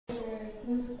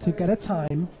to get a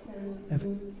time of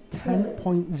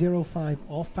 10.05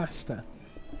 or faster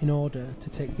in order to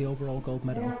take the overall gold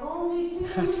medal.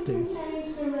 Has to.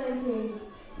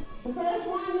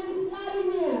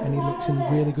 And he looks in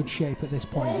really good shape at this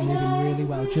point, moving really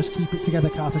well. Just keep it together,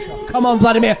 Kartashev. Come on,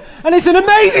 Vladimir. And it's an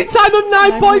amazing time of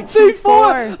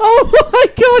 9.24. Oh my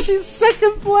gosh, it's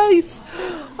second place.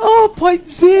 Oh,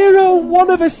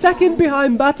 0.01 of a second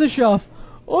behind Kartashev.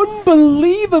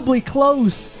 Unbelievably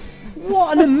close.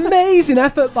 What an amazing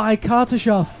effort by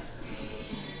Kartashev.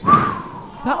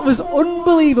 That was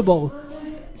unbelievable.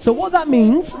 So what that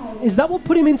means is that will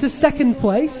put him into second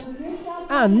place.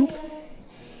 And,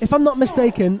 if I'm not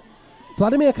mistaken,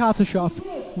 Vladimir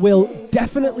Kartashev will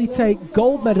definitely take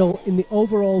gold medal in the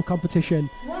overall competition